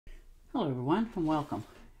Hello everyone and welcome.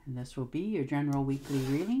 And this will be your general weekly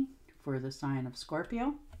reading for the sign of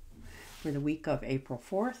Scorpio for the week of April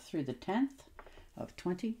 4th through the 10th of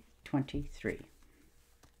 2023.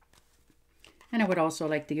 And I would also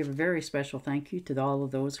like to give a very special thank you to all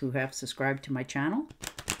of those who have subscribed to my channel,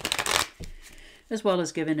 as well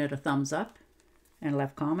as given it a thumbs up and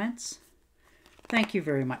left comments. Thank you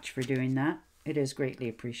very much for doing that. It is greatly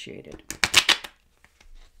appreciated.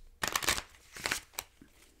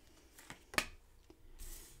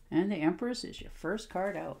 And the Empress is your first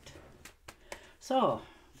card out. So,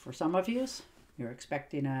 for some of you, you're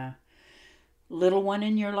expecting a little one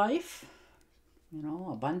in your life. You know,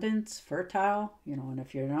 abundance, fertile, you know, and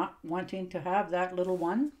if you're not wanting to have that little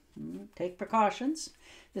one, take precautions.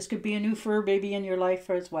 This could be a new fur baby in your life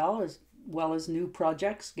as well as new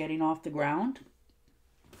projects getting off the ground.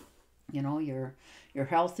 You know, your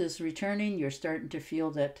health is returning. You're starting to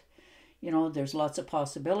feel that, you know, there's lots of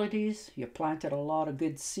possibilities. You planted a lot of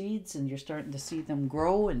good seeds and you're starting to see them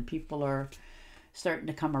grow, and people are starting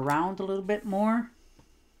to come around a little bit more.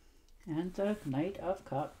 And the Knight of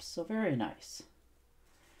Cups. So very nice.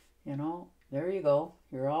 You know, there you go.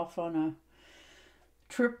 You're off on a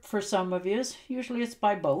trip for some of you. Usually it's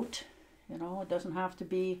by boat. You know, it doesn't have to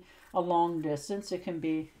be a long distance. It can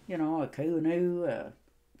be, you know, a canoe, a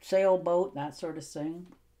sailboat, that sort of thing.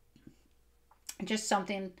 Just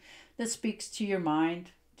something that speaks to your mind,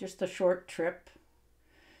 just a short trip.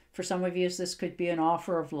 For some of you, this could be an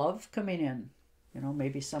offer of love coming in. You know,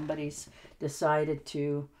 maybe somebody's decided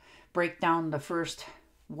to break down the first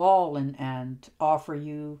wall and offer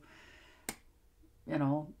you, you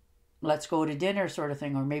know, let's go to dinner sort of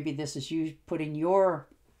thing. Or maybe this is you putting your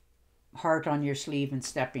heart on your sleeve and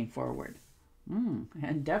stepping forward.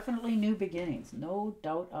 And definitely new beginnings, no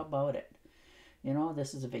doubt about it. You know,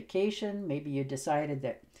 this is a vacation. Maybe you decided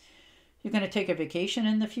that you're going to take a vacation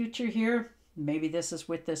in the future here. Maybe this is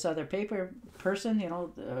with this other person. You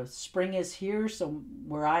know, the spring is here, so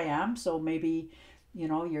where I am. So maybe, you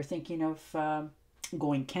know, you're thinking of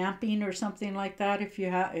going camping or something like that if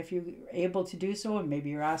you're able to do so. And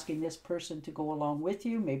maybe you're asking this person to go along with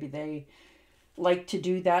you. Maybe they like to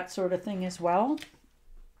do that sort of thing as well.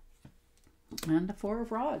 And the Four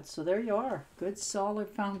of Rods. So there you are. Good solid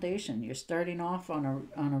foundation. You're starting off on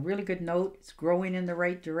a really good note. It's growing in the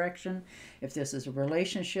right direction. If this is a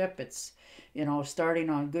relationship, it's, you know, starting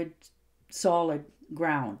on good solid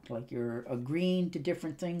ground. Like you're agreeing to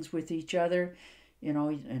different things with each other. You know,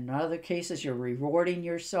 in other cases, you're rewarding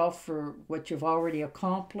yourself for what you've already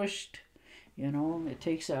accomplished. You know, it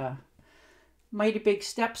takes a mighty big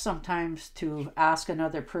step sometimes to ask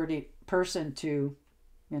another person to,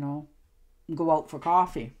 you know, go out for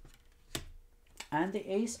coffee. And the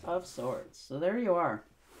Ace of Swords. So there you are.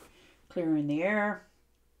 Clearing the air.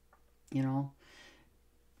 You know,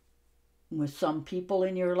 with some people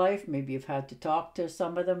in your life, maybe you've had to talk to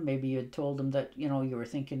some of them. Maybe you had told them that, you know, you were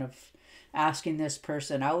thinking of asking this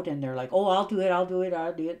person out, and they're like, oh, I'll do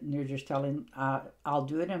it. And you're just telling, I'll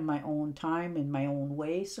do it in my own time, in my own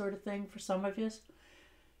way, sort of thing for some of you.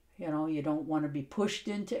 You know, you don't want to be pushed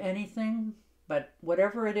into anything. But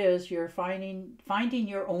whatever it is, you're finding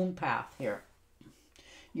your own path here.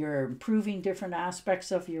 You're improving different aspects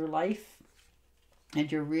of your life, and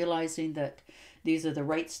you're realizing that these are the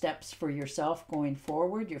right steps for yourself going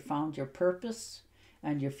forward. You found your purpose,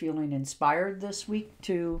 and you're feeling inspired this week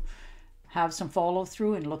to have some follow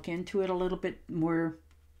through and look into it a little bit more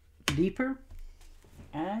deeper.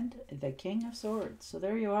 And the King of Swords. So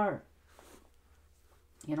there you are.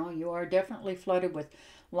 You know, you are definitely flooded with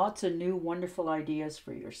lots of new wonderful ideas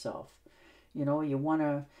for yourself. You know, you want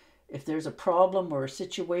to, if there's a problem or a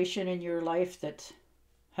situation in your life that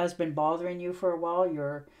has been bothering you for a while,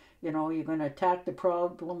 you're going to attack the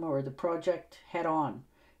problem or the project head on.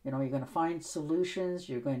 You know, you're going to find solutions.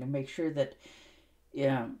 You're going to make sure that,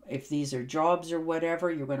 if these are jobs or whatever,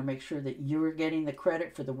 you're going to make sure that you're getting the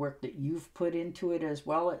credit for the work that you've put into it as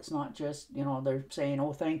well. It's not just, you know, they're saying,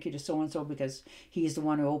 oh, thank you to so-and-so because he's the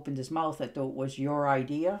one who opened his mouth. That was your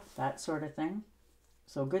idea, that sort of thing.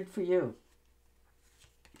 So good for you.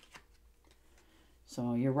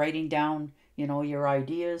 So you're writing down, you know, your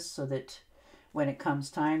ideas so that when it comes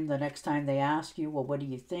time, the next time they ask you, well, what do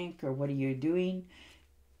you think or what are you doing?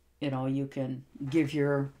 You know, you can give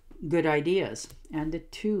your good ideas. And the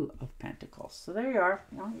Two of Pentacles. So there you are.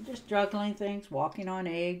 You know, you're just juggling things, walking on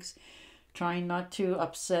eggs, trying not to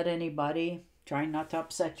upset anybody, trying not to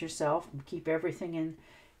upset yourself, and keep everything in,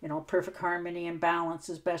 you know, perfect harmony and balance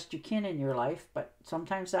as best you can in your life. But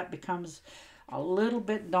sometimes that becomes a little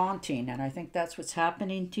bit daunting, and I think that's what's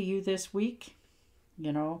happening to you this week.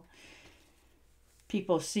 You know,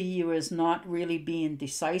 people see you as not really being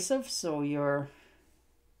decisive, so you're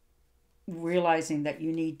realizing that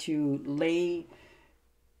you need to lay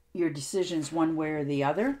your decisions one way or the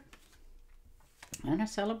other. And a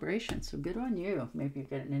celebration, so good on you. Maybe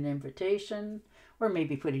you're getting an invitation, or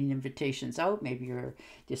maybe putting invitations out. Maybe you're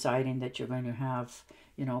deciding that you're going to have,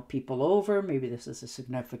 you know, people over. Maybe this is a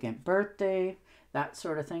significant birthday, that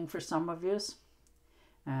sort of thing for some of you.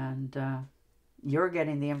 And you're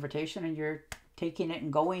getting the invitation and you're taking it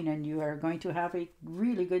and going, and you are going to have a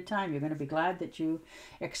really good time. You're going to be glad that you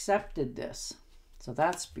accepted this. So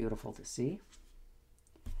that's beautiful to see.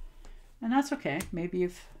 And that's okay. Maybe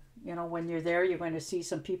you've, you know, when you're there, you're going to see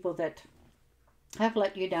some people that have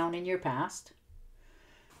let you down in your past,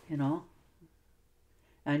 you know,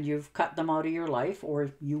 and you've cut them out of your life, or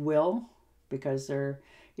you will, because they're,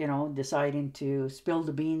 you know, deciding to spill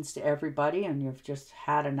the beans to everybody, and you've just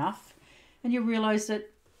had enough. And you realize that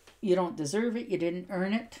you don't deserve it. You didn't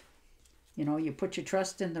earn it. You know, you put your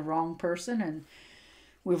trust in the wrong person, and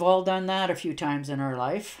we've all done that a few times in our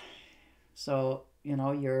life. So, you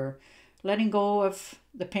know, you're letting go of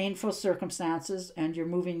the painful circumstances, and you're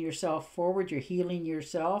moving yourself forward. You're healing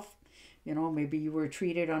yourself. You know, maybe you were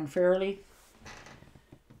treated unfairly,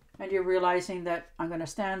 and you're realizing that I'm going to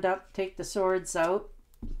stand up, take the swords out,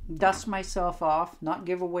 dust myself off, not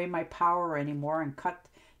give away my power anymore, and cut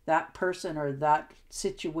that person or that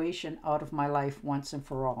situation out of my life once and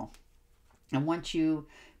for all. And once you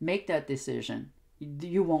make that decision,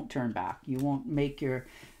 you won't turn back. You won't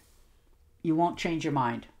change your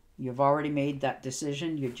mind. You've already made that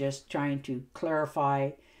decision. You're just trying to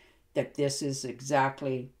clarify that this is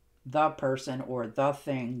exactly the person or the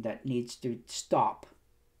thing that needs to stop.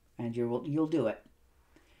 And you'll do it.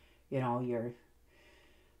 You know, you're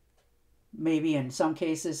maybe in some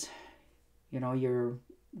cases, you know, you're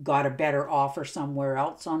got a better offer somewhere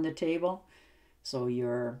else on the table. So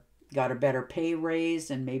you're got a better pay raise,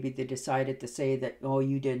 and maybe they decided to say that, oh,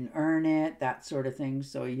 you didn't earn it, that sort of thing.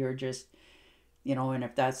 So you're just, you know, and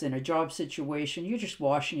if that's in a job situation, you're just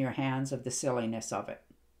washing your hands of the silliness of it.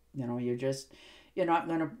 You know, you're not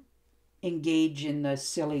going to engage in the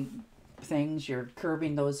silly things. You're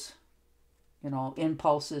curbing those, you know,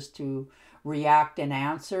 impulses to react and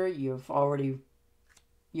answer. You're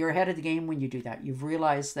ahead of the game when you do that. You've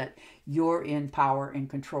realized that you're in power and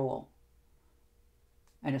control.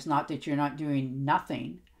 And it's not that you're not doing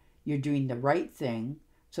nothing. You're doing the right thing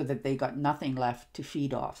so that they got nothing left to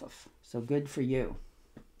feed off of. So good for you.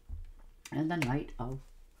 And the Knight of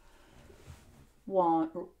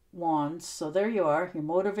Wands. So there you are. You're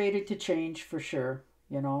motivated to change for sure.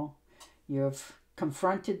 You know, you've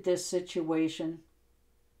confronted this situation.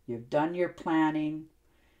 You've done your planning.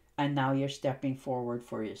 And now you're stepping forward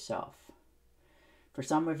for yourself. For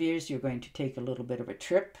some of you, you're going to take a little bit of a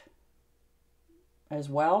trip as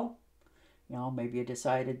well. You know, maybe you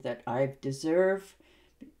decided that I deserve,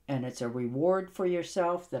 and it's a reward for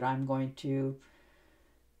yourself, that I'm going to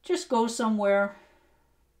just go somewhere,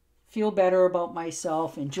 feel better about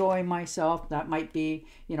myself, enjoy myself. That might be,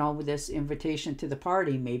 you know, with this invitation to the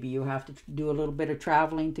party. Maybe you have to do a little bit of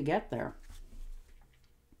traveling to get there.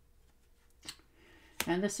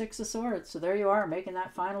 And the Six of Swords. So there you are, making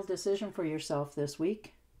that final decision for yourself this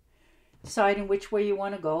week. Deciding which way you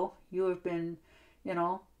want to go. You have been, you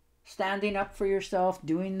know, standing up for yourself,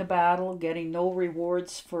 doing the battle, getting no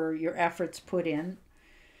rewards for your efforts put in.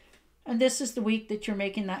 And this is the week that you're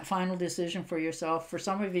making that final decision for yourself. For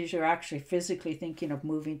some of you, you're actually physically thinking of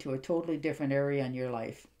moving to a totally different area in your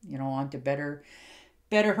life. You know, onto better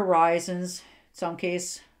horizons. In some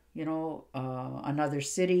case, you know, another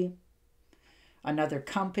city, another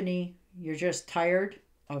company. You're just tired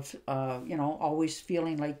of, you know, always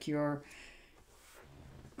feeling like you're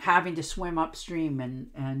having to swim upstream,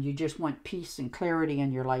 and you just want peace and clarity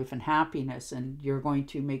in your life and happiness, and you're going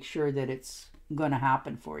to make sure that it's going to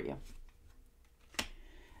happen for you.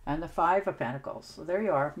 And the Five of Pentacles. So there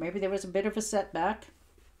you are. Maybe there was a bit of a setback,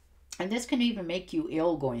 and this can even make you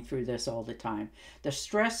ill going through this all the time. The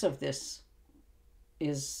stress of this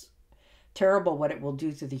is terrible, what it will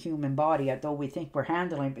do to the human body, although we think we're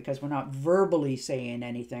handling it because we're not verbally saying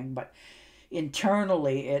anything, but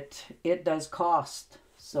internally it does cost.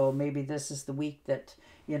 So maybe this is the week that,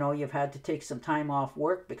 you know, you've had to take some time off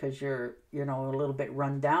work because you're, you know, a little bit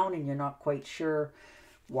run down and you're not quite sure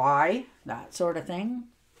why, that sort of thing.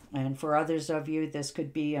 And for others of you, this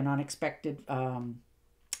could be an unexpected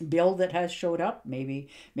bill that has showed up. Maybe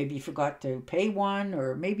you forgot to pay one,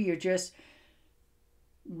 or maybe you're just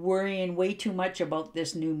worrying way too much about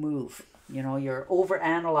this new move. You know, you're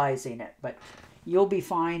over-analyzing it, but you'll be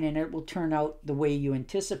fine, and it will turn out the way you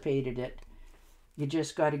anticipated it. You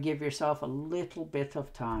just got to give yourself a little bit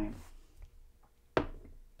of time.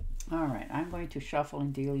 All right, I'm going to shuffle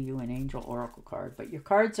and deal you an Angel Oracle card. But your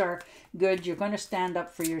cards are good. You're going to stand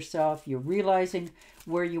up for yourself. You're realizing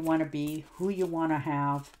where you want to be, who you want to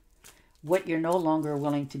have, what you're no longer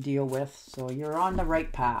willing to deal with. So you're on the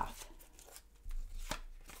right path.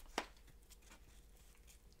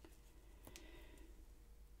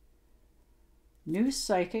 New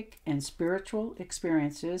psychic and spiritual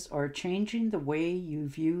experiences are changing the way you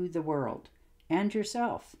view the world and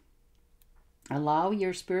yourself. Allow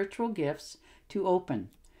your spiritual gifts to open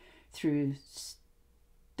through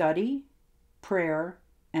study, prayer,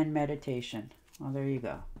 and meditation. Well, there you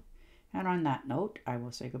go. And on that note, I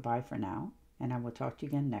will say goodbye for now, and I will talk to you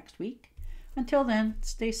again next week. Until then,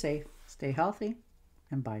 stay safe, stay healthy,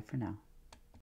 and bye for now.